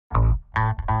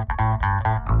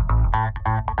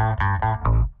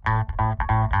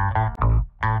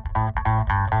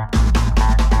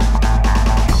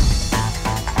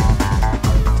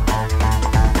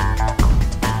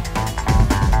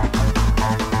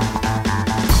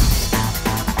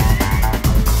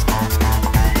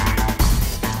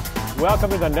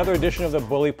Welcome to another edition of the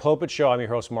Bully Pulpit Show. I'm your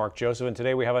host, Mark Joseph, and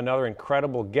today we have another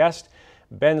incredible guest,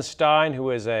 Ben Stein,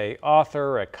 who is an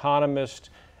author,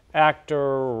 economist,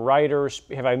 actor, writer.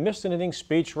 Have I missed anything?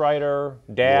 Speechwriter,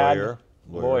 dad?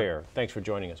 Lawyer. Thanks for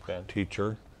joining us, Ben.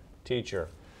 Teacher.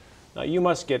 Now, you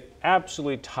must get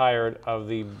absolutely tired of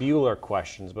the Bueller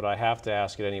questions, but I have to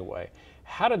ask it anyway.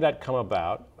 How did that come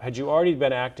about? Had you already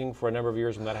been acting for a number of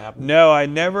years when that happened? No, I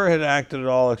never had acted at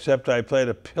all, except I played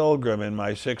a pilgrim in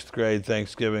my 6th grade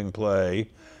Thanksgiving play.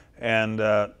 And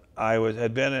I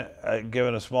had been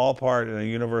given a small part in a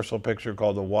Universal picture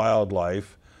called The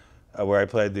Wildlife, where I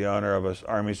played the owner of an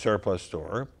Army surplus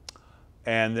store.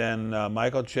 And then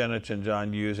Michael Chinich and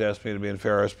John Hughes asked me to be in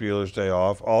Ferris Bueller's Day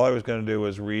Off. All I was going to do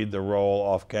was read the role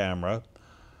off camera.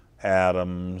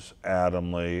 Adams,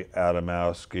 Adamley,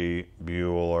 Adamowski,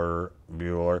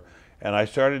 Bueller. And I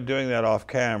started doing that off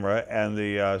camera, and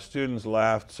the students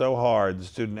laughed so hard, the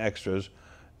student extras,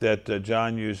 that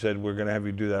John Hughes said, we're going to have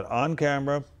you do that on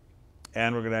camera,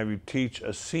 and we're going to have you teach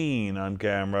a scene on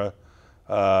camera.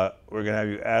 We're going to have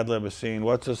you ad-lib a scene.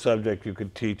 What's a subject you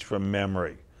could teach from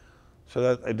memory?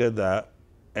 So I did that,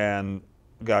 and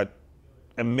got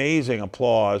amazing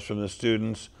applause from the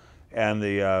students and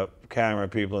the camera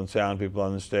people and sound people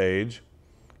on the stage.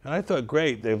 And I thought,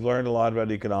 great, they've learned a lot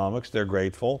about economics, they're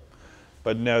grateful.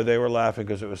 But no, they were laughing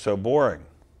because it was so boring.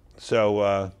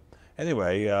 So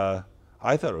anyway,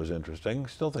 I thought it was interesting,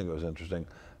 still think it was interesting.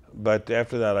 But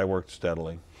after that, I worked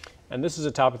steadily. And this is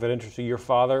a topic that interests you. Your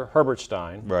father, Herbert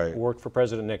Stein, right, worked for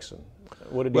President Nixon.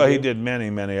 What did he do? Well, he did many,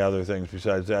 many other things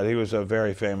besides that. He was a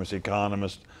very famous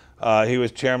economist. He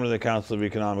was chairman of the Council of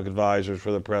Economic Advisors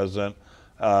for the president,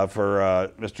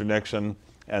 for Mr. Nixon,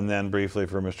 and then briefly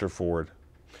for Mr. Ford.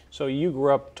 So you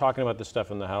grew up talking about this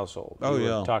stuff in the household. Oh, you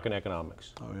yeah. were talking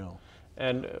economics. Oh, yeah.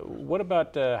 And what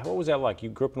about, what was that like? You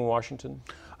grew up in Washington?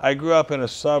 I grew up in a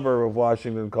suburb of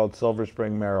Washington called Silver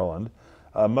Spring, Maryland.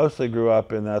 Mostly grew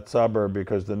up in that suburb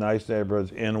because the nice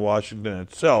neighborhoods in Washington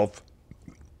itself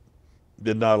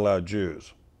did not allow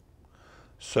Jews.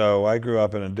 So I grew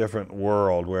up in a different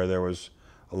world where there was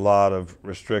a lot of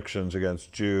restrictions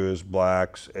against Jews,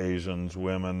 blacks, Asians,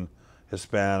 women,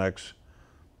 Hispanics,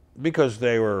 because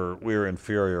we were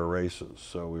inferior races,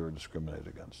 so we were discriminated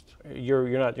against. You're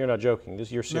not joking.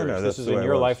 You're serious. No, this is in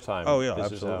your lifetime. Oh yeah,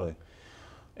 absolutely.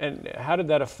 And how did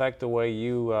that affect the way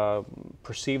you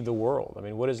perceive the world? I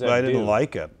mean, what does that do? I didn't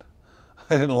like it.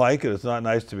 I didn't like it. It's not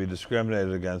nice to be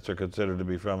discriminated against or considered to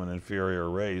be from an inferior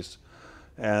race.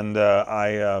 And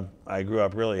I grew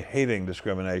up really hating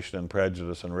discrimination and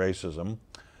prejudice and racism.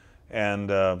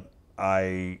 And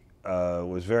I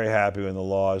was very happy when the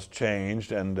laws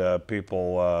changed and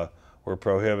people were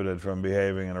prohibited from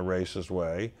behaving in a racist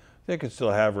way. They can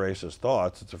still have racist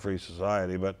thoughts. It's a free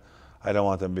society, but I don't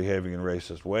want them behaving in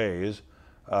racist ways.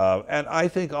 And I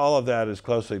think all of that is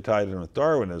closely tied in with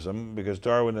Darwinism, because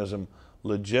Darwinism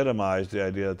legitimized the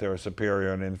idea that there were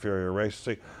superior and inferior races.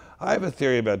 See, I have a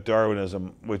theory about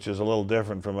Darwinism, which is a little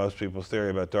different from most people's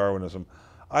theory about Darwinism.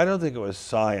 I don't think it was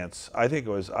science. I think it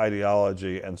was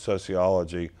ideology and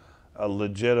sociology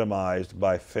legitimized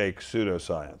by fake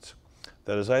pseudoscience.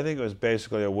 That is, I think it was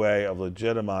basically a way of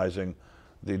legitimizing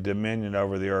the dominion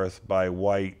over the earth by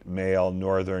white, male,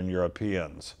 northern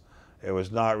Europeans. It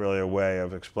was not really a way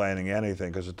of explaining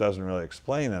anything, because it doesn't really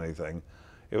explain anything.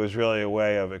 It was really a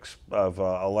way of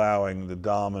allowing the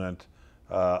dominant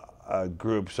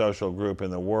social group in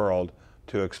the world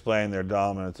to explain their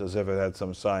dominance as if it had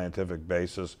some scientific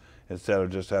basis, instead of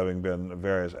just having been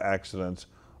various accidents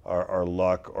or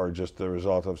luck or just the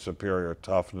result of superior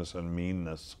toughness and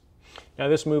meanness. Now,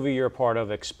 this movie you're a part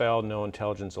of, Expelled, No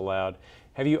Intelligence Allowed,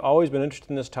 have you always been interested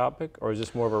in this topic, or is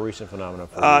this more of a recent phenomenon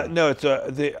for you? No,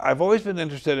 I've always been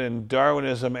interested in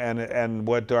Darwinism and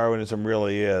what Darwinism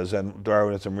really is, and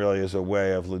Darwinism really is a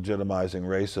way of legitimizing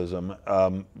racism.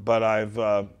 But I've,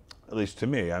 at least to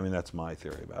me, I mean, that's my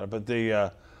theory about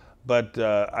it. But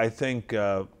I think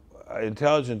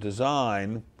intelligent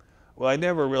design, well, I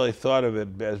never really thought of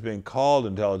it as being called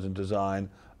intelligent design.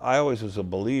 I always was a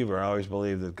believer. I always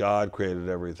believed that God created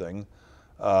everything.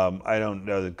 I don't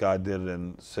know that God did it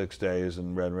in 6 days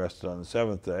and rested on the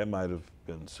 7th day. It might have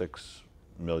been 6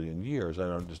 million years.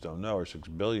 Just don't know, or 6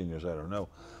 billion years. I don't know.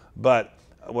 But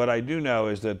what I do know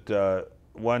is that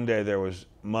one day there was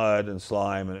mud and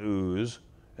slime and ooze,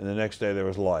 and the next day there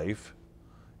was life.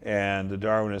 And the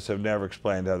Darwinists have never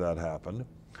explained how that happened.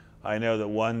 I know that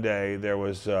one day there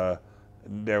was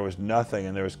nothing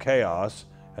and there was chaos,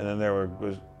 and then there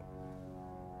was,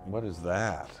 what is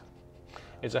that?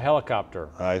 It's a helicopter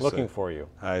looking for you.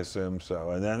 I assume so.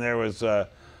 And then there was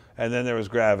And then there was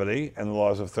gravity and the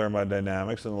laws of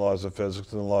thermodynamics and the laws of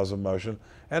physics and the laws of motion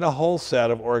and a whole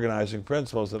set of organizing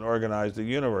principles that organized the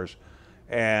universe.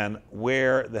 And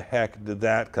where the heck did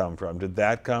that come from? Did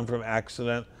that come from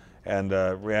accident and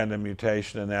random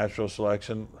mutation and natural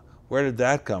selection? Where did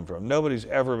that come from? Nobody's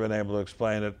ever been able to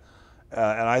explain it. And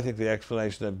I think the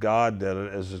explanation that God did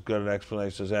it is as good an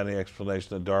explanation as any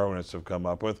explanation that Darwinists have come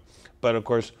up with. But of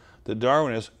course, the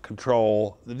Darwinists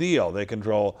control the deal.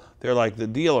 They're like the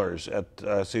dealers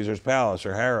at Caesar's Palace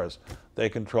or Harrah's. They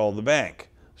control the bank.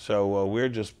 So we're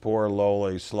just poor,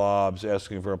 lowly slobs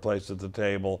asking for a place at the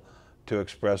table to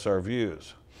express our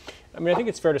views. I mean, I think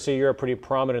it's fair to say you're pretty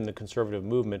prominent in the conservative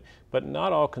movement, but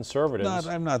not all conservatives.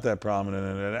 I'm not that prominent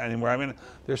in it anymore. I mean,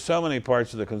 there's so many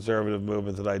parts of the conservative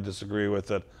movement that I disagree with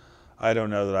that I don't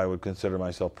know that I would consider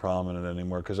myself prominent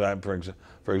anymore, because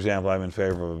for example, I'm in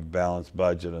favor of a balanced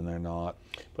budget and they're not.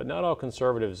 But not all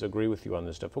conservatives agree with you on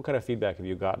this stuff. What kind of feedback have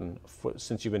you gotten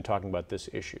since you've been talking about this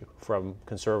issue from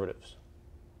conservatives?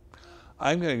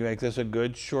 I'm going to make this a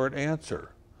good short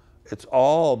answer. It's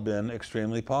all been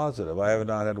extremely positive. I have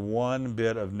not had one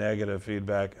bit of negative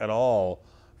feedback at all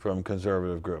from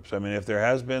conservative groups. I mean, if there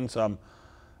has been some,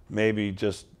 maybe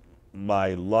just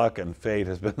my luck and fate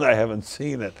has been I haven't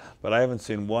seen it, but I haven't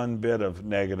seen one bit of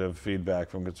negative feedback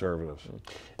from conservatives.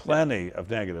 Plenty of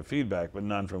negative feedback, but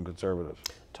none from conservatives.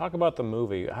 Talk about the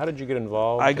movie. How did you get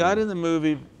involved? I got in the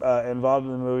movie, involved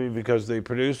in the movie because the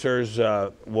producers,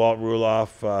 Walt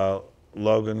Ruloff,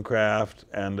 Logan Kraft,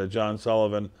 and John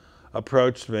Sullivan,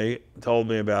 approached me, told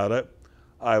me about it.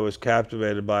 I was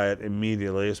captivated by it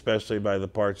immediately, especially by the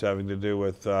parts having to do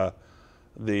with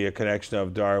the connection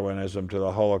of Darwinism to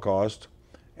the Holocaust.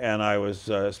 And I was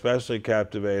especially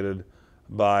captivated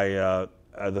by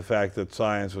the fact that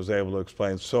science was able to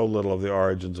explain so little of the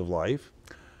origins of life.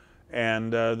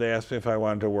 And they asked me if I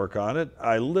wanted to work on it.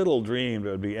 I little dreamed it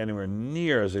would be anywhere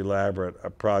near as elaborate a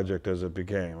project as it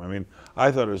became. I mean,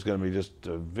 I thought it was going to be just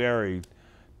a very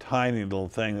tiny little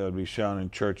thing that would be shown in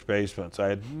church basements. I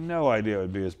had no idea it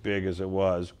would be as big as it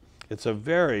was. It's a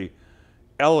very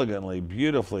elegantly,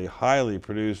 beautifully, highly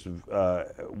produced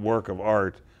work of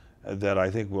art that I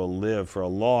think will live for a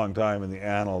long time in the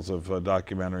annals of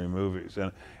documentary movies.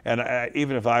 And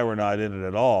even if I were not in it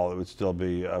at all, it would still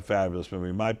be a fabulous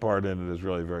movie. My part in it is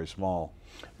really very small.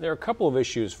 There are a couple of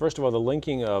issues. First of all, the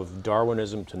linking of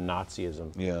Darwinism to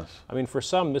Nazism. Yes. I mean, for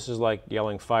some, this is like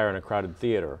yelling fire in a crowded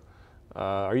theater.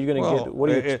 Are you going to get, what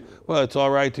do you... Well, it's all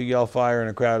right to yell fire in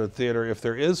a crowded theater if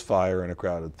there is fire in a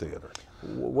crowded theater.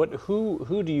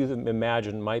 Who do you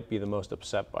imagine might be the most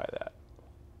upset by that?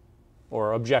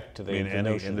 Or object to the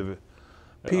notion?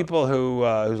 People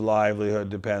whose livelihood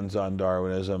depends on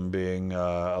Darwinism being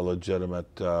a legitimate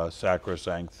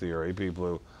sacrosanct theory, people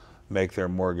who make their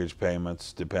mortgage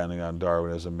payments depending on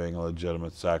Darwinism being a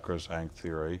legitimate sacrosanct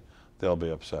theory, they'll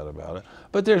be upset about it.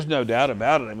 But there's no doubt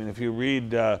about it. I mean, if you read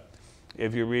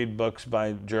books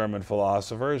by German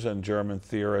philosophers and German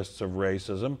theorists of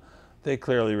racism, they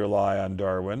clearly rely on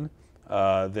Darwin.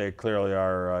 They clearly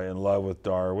are in love with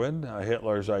Darwin.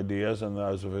 Hitler's ideas and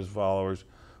those of his followers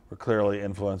were clearly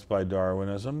influenced by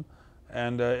Darwinism.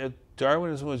 And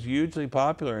Darwinism was hugely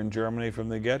popular in Germany from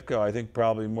the get-go. I think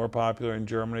probably more popular in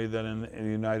Germany than in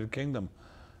the United Kingdom.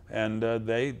 And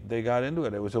they got into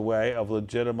it. It was a way of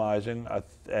legitimizing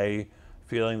a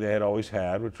feeling they had always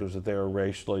had, which was that they were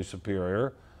racially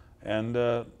superior. And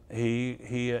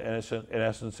he in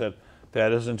essence said,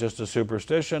 that isn't just a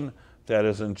superstition, that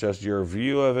isn't just your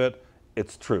view of it,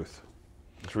 it's truth.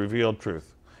 It's revealed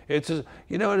truth. It's just,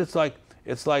 you know what it's like?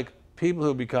 It's like people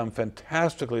who become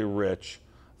fantastically rich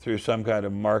through some kind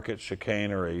of market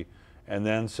chicanery and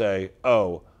then say,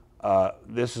 oh,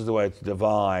 this is the way it's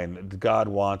divine, God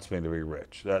wants me to be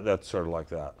rich. That's sort of like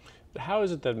that. How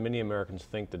is it that many Americans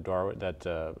think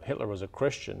that Hitler was a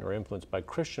Christian or influenced by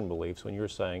Christian beliefs when you're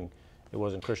saying it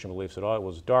wasn't Christian beliefs at all, it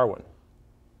was Darwin?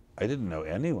 I didn't know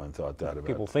anyone thought that about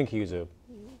People think he's a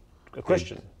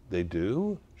Christian. They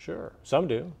do? Sure, some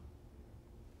do.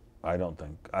 I don't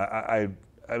think. I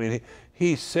mean,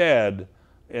 he said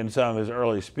in some of his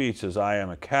early speeches, I am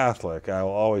a Catholic, I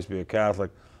will always be a Catholic.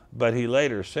 But he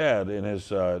later said in his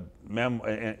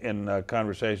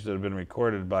conversations that have been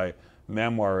recorded by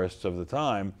memoirists of the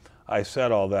time, I said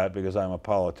all that because I'm a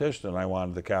politician and I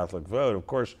wanted the Catholic vote. Of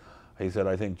course, he said,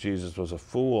 I think Jesus was a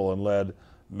fool and led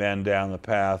men down the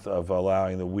path of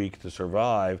allowing the weak to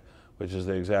survive, which is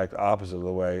the exact opposite of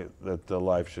the way that the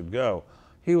life should go.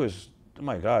 He was, oh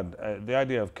my God, the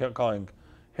idea of calling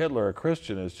Hitler a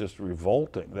Christian is just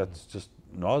revolting. That's just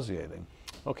nauseating.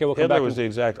 Okay, we'll come back. Hitler was the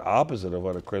exact opposite of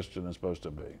what a Christian is supposed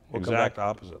to be. Exact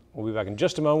opposite. We'll be back in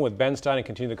just a moment with Ben Stein and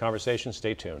continue the conversation.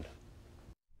 Stay tuned.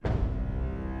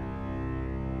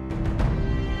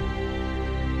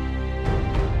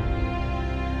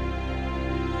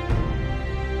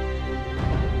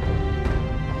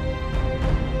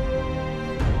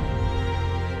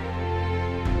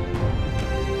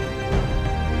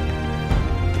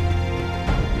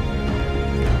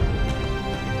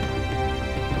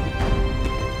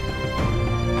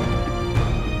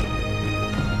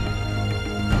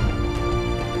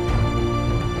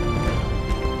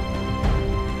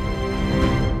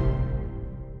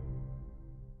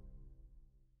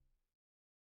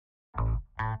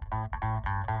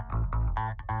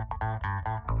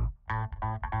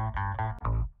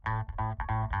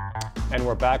 And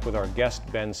we're back with our guest,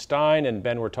 Ben Stein. And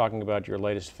Ben, we're talking about your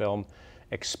latest film,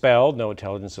 Expelled, No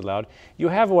Intelligence Allowed. You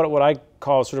have what I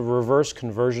call sort of reverse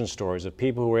conversion stories of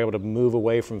people who were able to move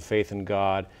away from faith in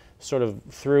God sort of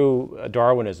through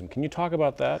Darwinism. Can you talk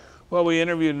about that? Well, we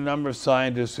interviewed a number of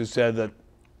scientists who said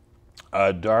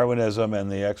that Darwinism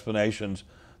and the explanations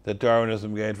that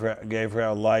Darwinism gave for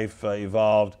how life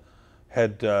evolved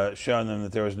had shown them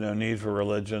that there was no need for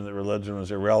religion, that religion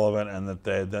was irrelevant, and that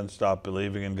they had then stopped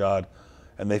believing in God.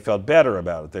 And they felt better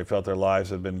about it. They felt their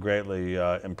lives had been greatly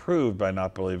improved by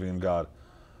not believing in God.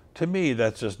 To me,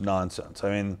 that's just nonsense. I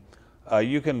mean,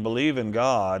 you can believe in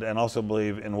God and also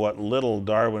believe in what little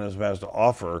Darwinism has to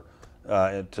offer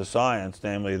to science,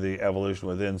 namely the evolution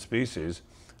within species.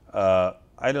 I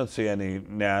don't see any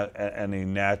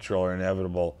natural or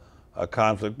inevitable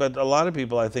conflict, but a lot of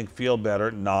people, I think, feel better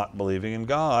not believing in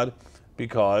God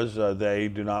because they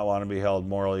do not want to be held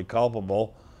morally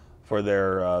culpable for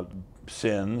their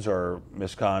sins or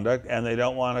misconduct, and they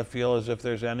don't want to feel as if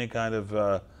there's any kind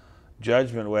of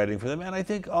judgment waiting for them. And I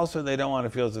think also they don't want to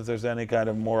feel as if there's any kind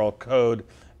of moral code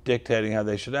dictating how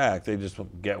they should act. They just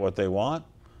get what they want,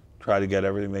 try to get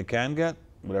everything they can get.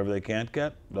 Whatever they can't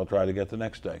get, they'll try to get the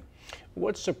next day.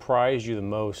 What surprised you the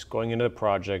most going into the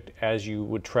project as you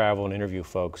would travel and interview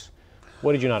folks?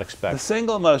 What did you not expect? The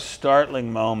single most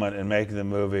startling moment in making the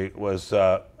movie was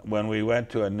when we went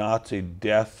to a Nazi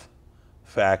death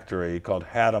factory called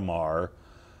Hadamar,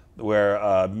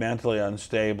 where mentally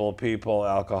unstable people,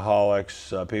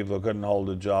 alcoholics, people who couldn't hold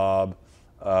a job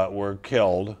were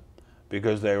killed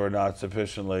because they were not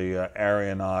sufficiently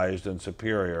Aryanized and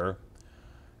superior.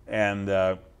 And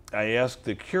I asked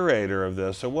the curator of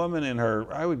this, a woman in her,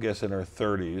 I would guess in her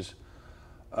 30s,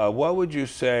 what would you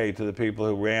say to the people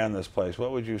who ran this place?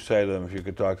 What would you say to them if you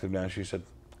could talk to them now? She said,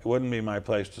 it wouldn't be my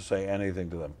place to say anything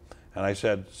to them. And I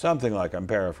said something like, I'm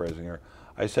paraphrasing her,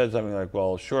 I said something like,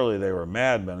 well, surely they were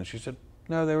madmen. And she said,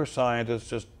 no, they were scientists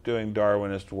just doing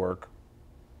Darwinist work.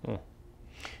 And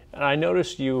I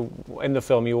noticed you, in the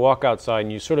film, you walk outside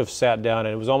and you sort of sat down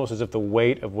and it was almost as if the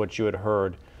weight of what you had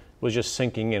heard was just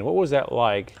sinking in. What was that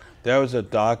like? That was at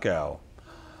Dachau.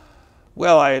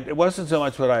 Well, it wasn't so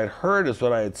much what I had heard as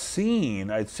what I had seen.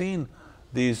 I'd seen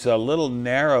these little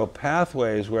narrow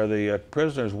pathways where the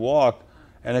prisoners walked,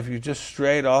 and if you just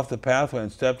strayed off the pathway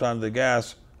and stepped onto the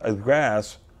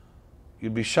grass,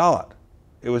 you'd be shot.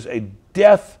 It was a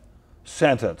death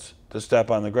sentence to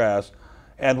step on the grass.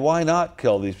 And why not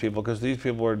kill these people? Because these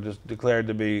people were just declared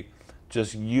to be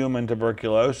just human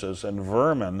tuberculosis and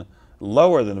vermin,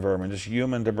 lower than vermin, just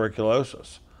human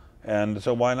tuberculosis. And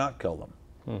so why not kill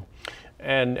them?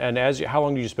 And how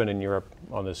long did you spend in Europe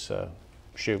on this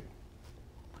shoot?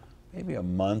 Maybe a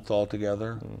month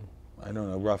altogether. I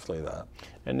don't know, roughly that.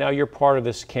 And now you're part of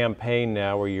this campaign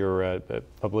now where you're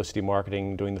publicity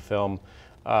marketing, doing the film.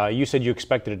 You said you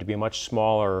expected it to be a much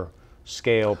smaller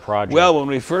scale project. Well, when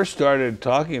we first started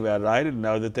talking about it, I didn't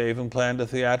know that they even planned a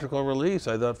theatrical release.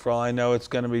 I thought, for all I know, it's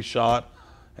going to be shot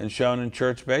and shown in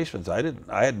church basements.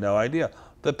 I had no idea.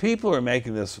 The people who are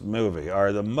making this movie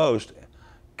are the most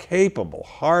capable,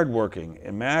 hardworking,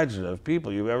 imaginative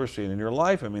people you've ever seen in your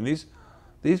life. I mean, these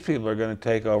people are going to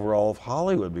take over all of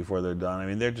Hollywood before they're done. I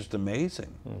mean, they're just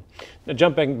amazing. Now,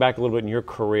 jumping back a little bit in your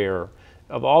career,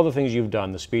 of all the things you've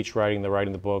done, the speech writing, the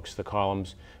writing the books, the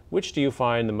columns, which do you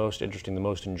find the most interesting, the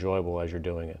most enjoyable as you're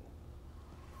doing it?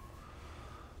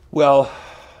 Well,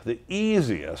 the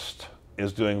easiest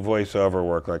is doing voiceover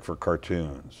work like for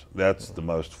cartoons. That's the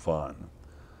most fun.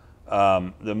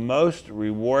 The most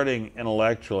rewarding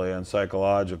intellectually and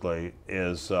psychologically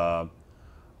is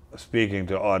speaking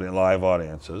to live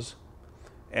audiences.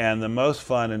 And the most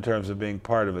fun in terms of being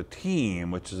part of a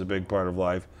team, which is a big part of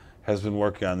life, has been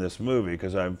working on this movie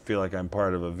because I feel like I'm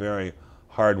part of a very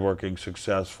hardworking,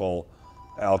 successful,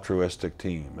 altruistic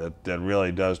team that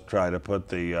really does try to put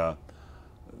the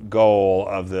goal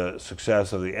of the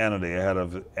success of the entity ahead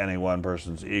of any one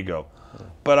person's ego.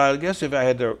 But I guess if I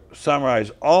had to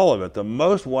summarize all of it, the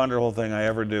most wonderful thing I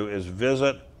ever do is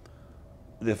visit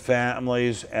the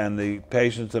families and the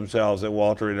patients themselves at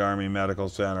Walter Reed Army Medical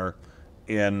Center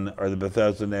or the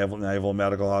Bethesda Naval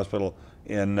Medical Hospital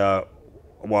in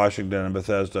Washington and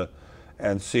Bethesda,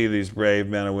 and see these brave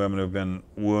men and women who've been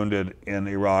wounded in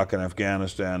Iraq and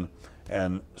Afghanistan,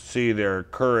 and see their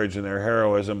courage and their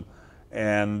heroism.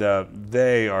 And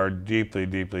they are deeply,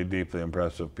 deeply, deeply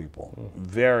impressive people.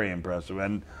 Very impressive.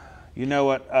 And you know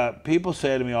what? People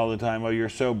say to me all the time, oh, you're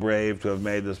so brave to have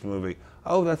made this movie.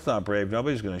 Oh, that's not brave.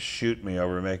 Nobody's going to shoot me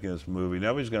over making this movie.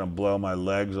 Nobody's going to blow my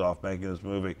legs off making this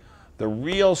movie. The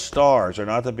real stars are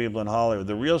not the people in Hollywood.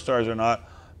 The real stars are not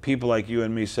people like you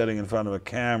and me sitting in front of a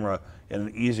camera in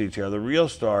an easy chair. The real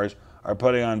stars are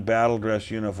putting on battle dress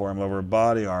uniform over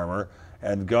body armor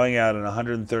and going out in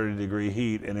 130-degree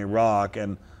heat in Iraq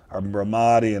and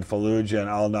Ramadi and Fallujah and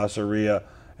al-Nasiriyah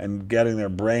and getting their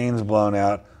brains blown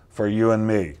out for you and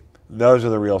me. Those are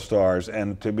the real stars.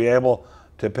 And to be able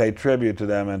to pay tribute to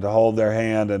them and to hold their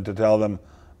hand and to tell them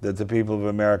that the people of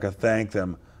America thank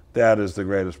them, that is the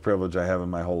greatest privilege I have in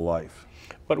my whole life.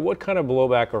 But what kind of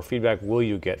blowback or feedback will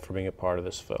you get for being a part of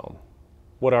this film?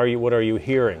 What are you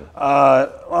hearing?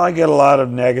 Well, I get a lot of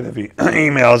negative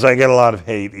emails. I get a lot of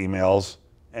hate emails.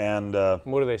 And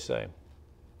what do they say?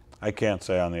 I can't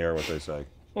say on the air what they say.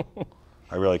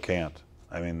 I really can't.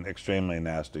 I mean, extremely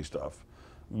nasty stuff.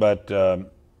 But,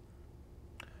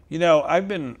 you know, I've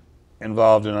been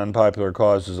involved in unpopular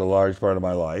causes a large part of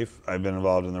my life. I've been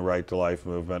involved in the Right to Life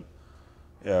movement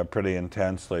pretty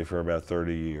intensely for about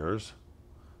 30 years.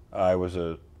 I was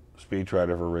a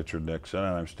speechwriter for Richard Nixon,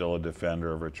 and I'm still a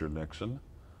defender of Richard Nixon.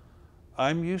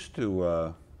 I'm used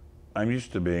to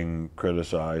being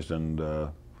criticized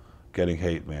and getting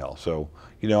hate mail. So,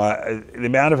 you know, the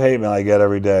amount of hate mail I get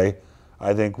every day,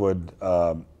 I think would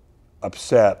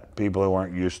upset people who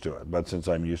aren't used to it. But since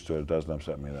I'm used to it, it doesn't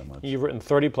upset me that much. You've written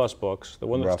 30-plus books. The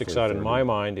one that Roughly sticks out 30. in my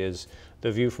mind is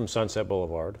The View from Sunset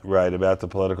Boulevard. Right, about the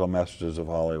political messages of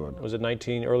Hollywood. Was it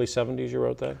early 70s you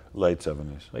wrote that? Late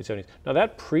 70s. Late 70s. Now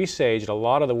that presaged a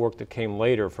lot of the work that came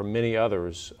later from many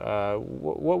others.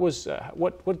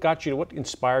 What got you? What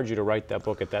inspired you to write that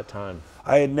book at that time?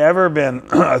 I had never been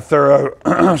a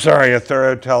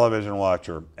thorough television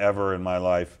watcher ever in my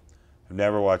life. I've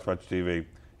never watched much TV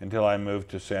until I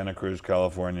moved to Santa Cruz,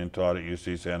 California, and taught at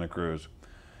UC Santa Cruz.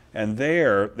 And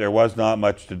there was not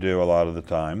much to do a lot of the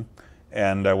time,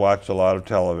 and I watched a lot of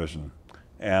television.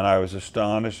 And I was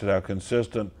astonished at how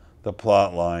consistent the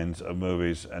plot lines of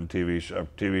movies and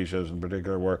TV shows in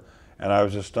particular were. And I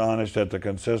was astonished at the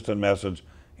consistent message: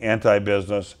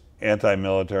 anti-business,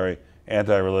 anti-military,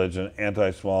 anti-religion,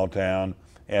 anti-small town,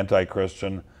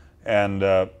 anti-Christian,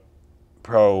 and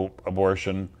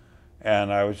pro-abortion.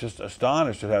 And I was just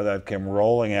astonished at how that came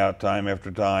rolling out time after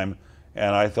time.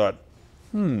 And I thought,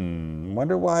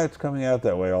 wonder why it's coming out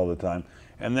that way all the time.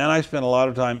 And then I spent a lot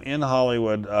of time in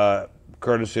Hollywood,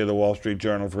 courtesy of the Wall Street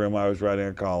Journal, for whom I was writing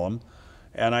a column.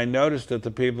 And I noticed that the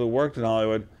people who worked in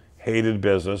Hollywood hated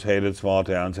business, hated small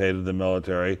towns, hated the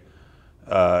military,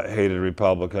 hated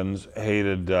Republicans,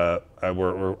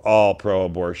 were all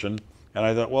pro-abortion. And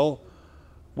I thought, well,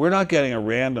 we're not getting a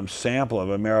random sample of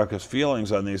America's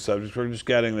feelings on these subjects. We're just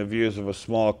getting the views of a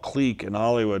small clique in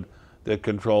Hollywood that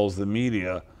controls the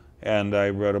media. And I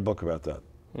wrote a book about that.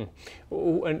 And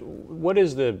what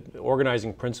is the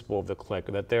organizing principle of the clique?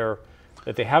 That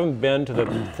they haven't been to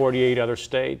the 48 other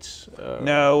states?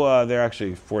 No, there are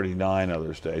actually 49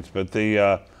 other states. But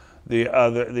are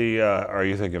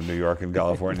you thinking of New York and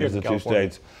California as the two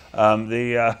states?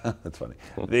 That's funny.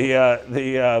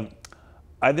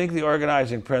 I think the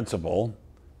organizing principle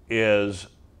is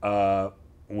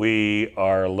we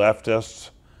are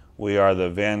leftists, we are the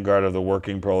vanguard of the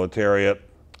working proletariat,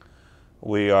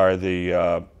 we are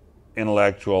the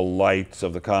intellectual lights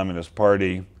of the Communist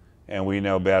Party, and we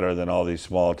know better than all these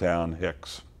small town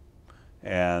hicks.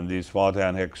 And these small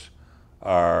town hicks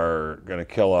are going to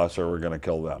kill us or we're going to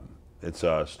kill them. It's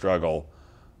a struggle.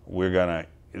 One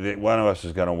of us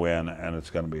is going to win, and it's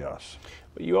going to be us.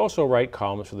 But you also write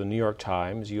columns for the New York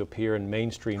Times. You appear in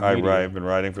mainstream media. I've been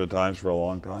writing for the Times for a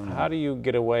long time now. How do you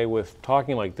get away with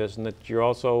talking like this, and that you're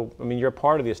also, I mean, you're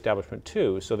part of the establishment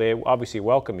too, so they obviously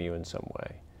welcome you in some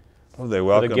way? Well, they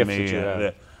welcome the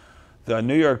me. The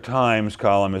New York Times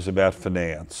column is about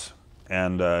finance,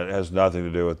 and it has nothing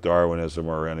to do with Darwinism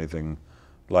or anything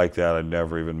like that. I'd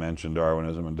never even mentioned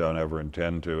Darwinism and don't ever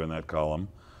intend to in that column.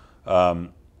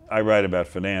 I write about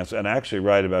finance, and actually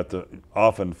write about the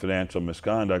often financial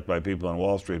misconduct by people on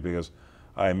Wall Street, because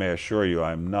I may assure you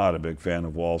I'm not a big fan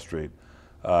of Wall Street.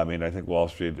 I mean, I think Wall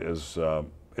Street is,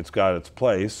 it's got its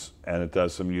place, and it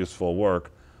does some useful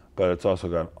work, but it's also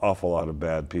got an awful lot of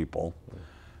bad people.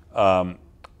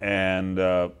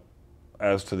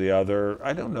 As to the other,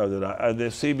 I don't know that the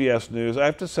CBS News, I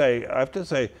have to say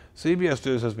CBS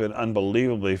News has been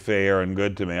unbelievably fair and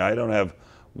good to me. I don't have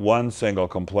one single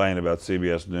complaint about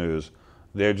CBS News.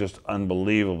 They're just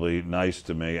unbelievably nice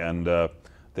to me, and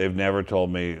they've never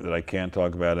told me that I can't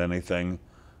talk about anything.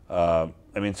 I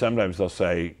mean, sometimes they'll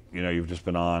say, you know, you've just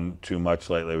been on too much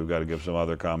lately, we've got to give some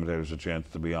other commentators a chance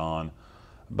to be on.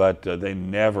 But they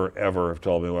never, ever have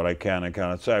told me what I can and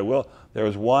cannot say. Well, there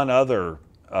was one other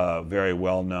very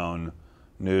well-known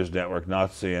news network,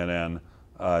 not CNN,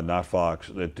 not Fox,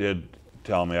 that did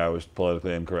tell me I was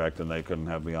politically incorrect and they couldn't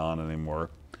have me on anymore.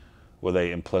 Well,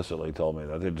 they implicitly told me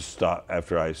that. They just stopped,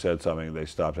 after I said something, they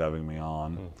stopped having me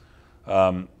on.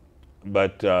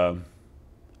 But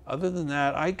other than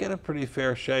that, I get a pretty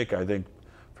fair shake, I think,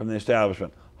 from the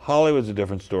establishment. Hollywood's a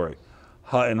different story.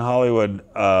 In Hollywood,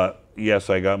 yes,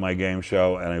 I got my game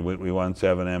show, and we won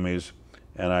 7 Emmys,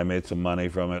 and I made some money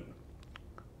from it.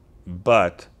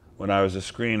 But when I was a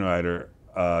screenwriter,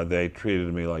 they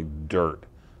treated me like dirt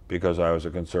because I was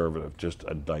a conservative, just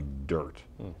like dirt.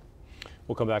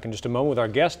 We'll come back in just a moment with our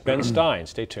guest, Ben Stein.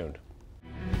 Stay tuned.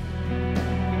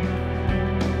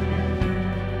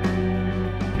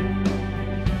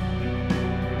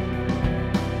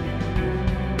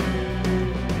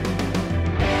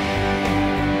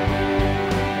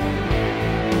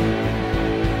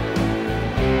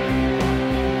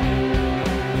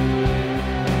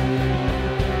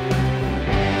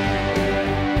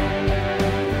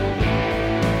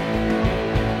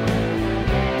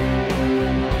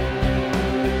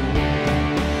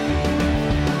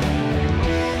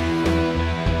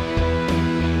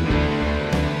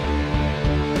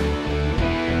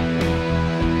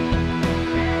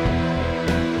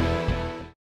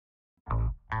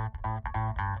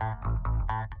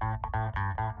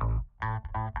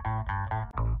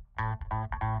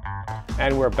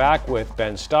 And we're back with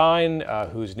Ben Stein,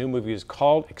 whose new movie is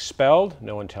called Expelled,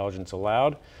 No Intelligence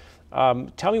Allowed.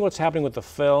 Tell me what's happening with the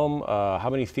film. How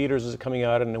many theaters is it coming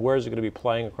out in, and where is it going to be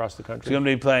playing across the country? It's going to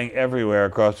be playing everywhere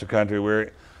across the country.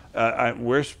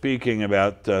 We're speaking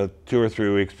about 2 or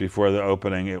 3 weeks before the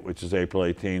opening, which is April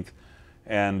 18th.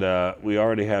 And we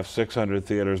already have 600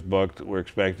 theaters booked. We're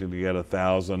expecting to get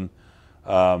 1,000.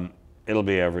 It'll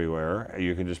be everywhere.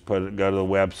 You can just go to the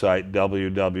website,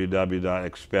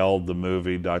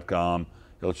 www.expelledthemovie.com.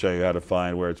 It'll show you how to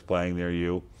find where it's playing near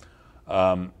you.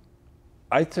 I'd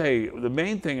say the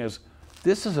main thing is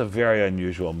this is a very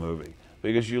unusual movie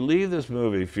because you leave this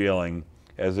movie feeling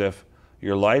as if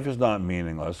your life is not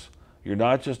meaningless. You're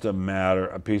not just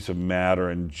a piece of matter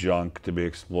and junk to be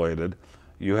exploited.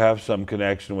 You have some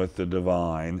connection with the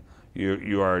divine.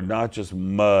 You are not just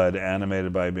mud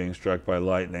animated by being struck by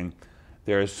lightning.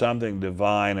 There is something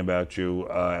divine about you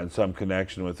and some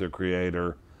connection with the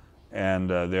Creator,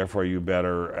 and therefore you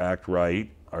better act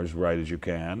right, or as right as you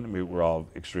can. I mean, we're all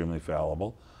extremely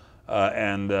fallible.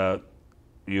 And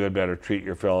you had better treat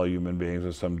your fellow human beings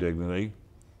with some dignity.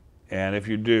 And if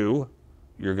you do,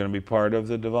 you're going to be part of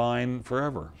the divine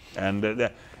forever. And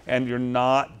you're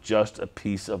not just a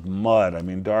piece of mud. I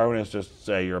mean, Darwinists just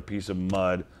say you're a piece of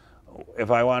mud. If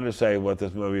I wanted to say what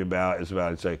this movie is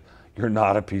about, I'd say, you're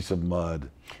not a piece of mud.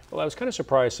 Well, I was kind of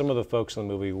surprised some of the folks in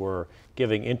the movie were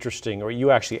giving interesting, or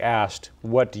you actually asked,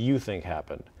 what do you think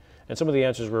happened? And some of the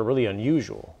answers were really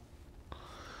unusual.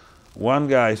 One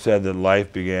guy said that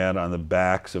life began on the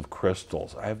backs of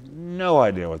crystals. I have no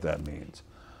idea what that means.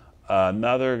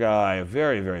 Another guy, a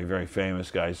very, very, very famous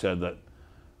guy, said that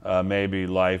maybe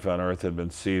life on Earth had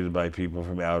been seeded by people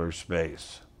from outer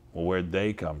space. Well, where'd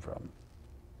they come from?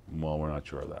 Well, we're not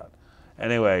sure of that.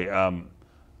 Anyway,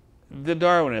 the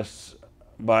Darwinists,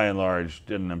 by and large,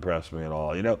 didn't impress me at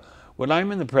all. You know, when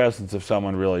I'm in the presence of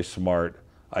someone really smart,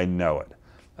 I know it.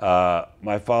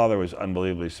 My father was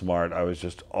unbelievably smart. I was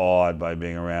just awed by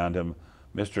being around him.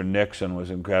 Mr. Nixon was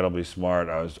incredibly smart.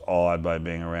 I was awed by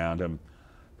being around him.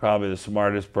 Probably the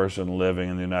smartest person living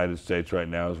in the United States right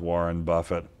now is Warren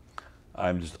Buffett.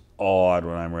 I'm just awed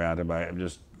when I'm around him.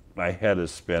 My head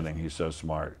is spinning. He's so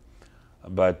smart.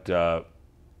 But the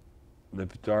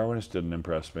Darwinists didn't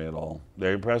impress me at all.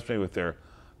 They impressed me with their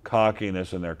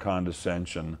cockiness and their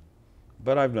condescension.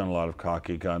 But I've done a lot of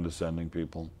cocky, condescending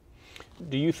people.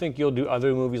 Do you think you'll do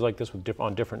other movies like this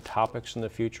on different topics in the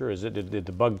future? Did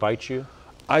the bug bite you?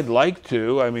 I'd like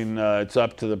to. I mean, it's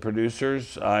up to the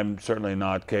producers. I'm certainly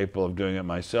not capable of doing it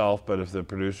myself, but if the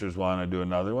producers want to do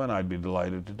another one, I'd be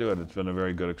delighted to do it. It's been a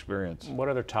very good experience. What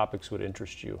other topics would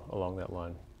interest you along that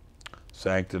line?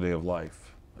 Sanctity of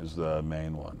life is the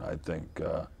main one. I think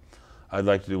I'd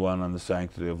like to do one on the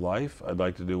sanctity of life. I'd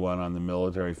like to do one on the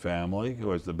military family,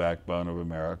 who is the backbone of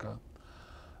America,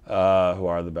 who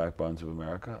are the backbones of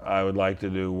America. I would like to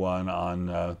do one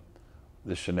on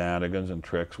the shenanigans and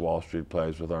tricks Wall Street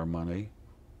plays with our money.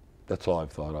 That's all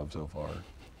I've thought of so far.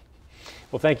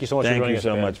 Well, thank you so much for joining us, Thank you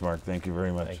so Ben. much, Mark. Thank you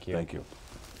very much. Thank you. Thank you.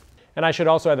 And I should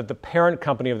also add that the parent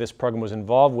company of this program was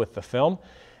involved with the film.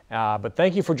 But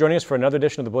thank you for joining us for another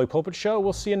edition of the Bully Pulpit Show.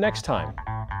 We'll see you next time.